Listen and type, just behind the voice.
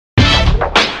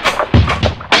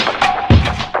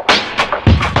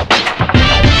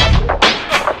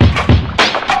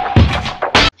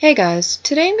Hey guys,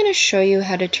 today I'm going to show you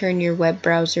how to turn your web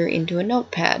browser into a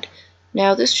notepad.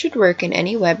 Now this should work in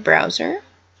any web browser.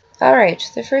 Alright,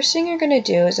 the first thing you're going to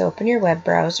do is open your web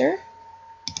browser.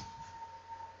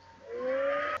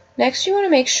 Next you want to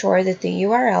make sure that the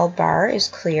URL bar is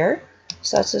clear.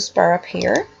 So that's this bar up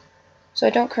here. So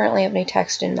I don't currently have any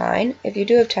text in mine. If you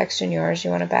do have text in yours, you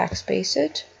want to backspace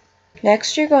it.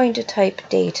 Next you're going to type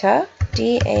data,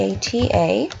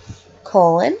 D-A-T-A,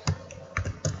 colon,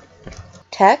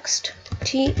 text,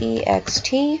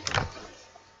 T-E-X-T,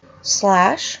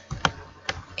 slash,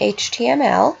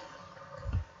 HTML,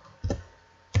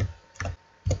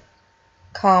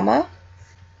 comma,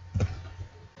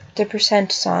 the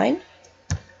 %,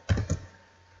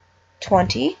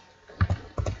 20,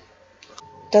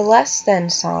 the less than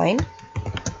sign,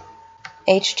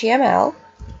 HTML,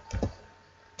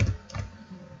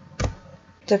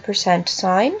 the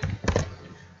 %,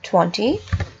 20,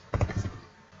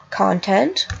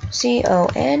 content,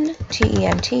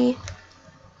 C-O-N-T-E-N-T,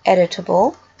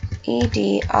 editable,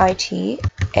 E-D-I-T-A-B-L-E,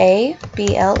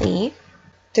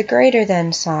 the greater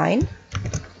than sign,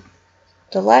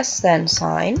 the less than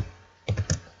sign,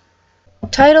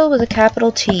 title with a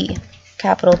capital T,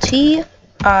 capital T-I-T-L-E,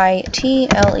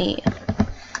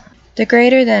 the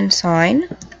greater than sign,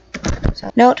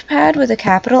 notepad with a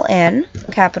capital N,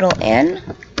 capital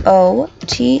N-O-T-E-P-A-D,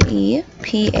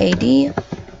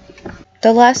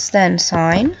 the less than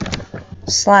sign,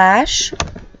 slash,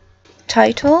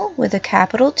 title with a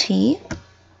capital T,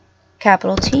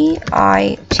 capital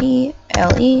T-I-T-L-E,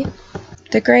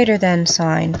 the greater than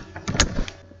sign.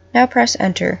 Now press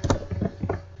enter.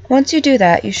 Once you do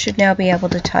that, you should now be able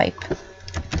to type.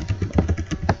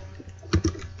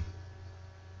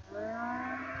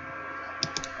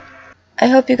 I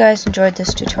hope you guys enjoyed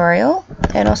this tutorial,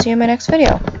 and I'll see you in my next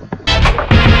video.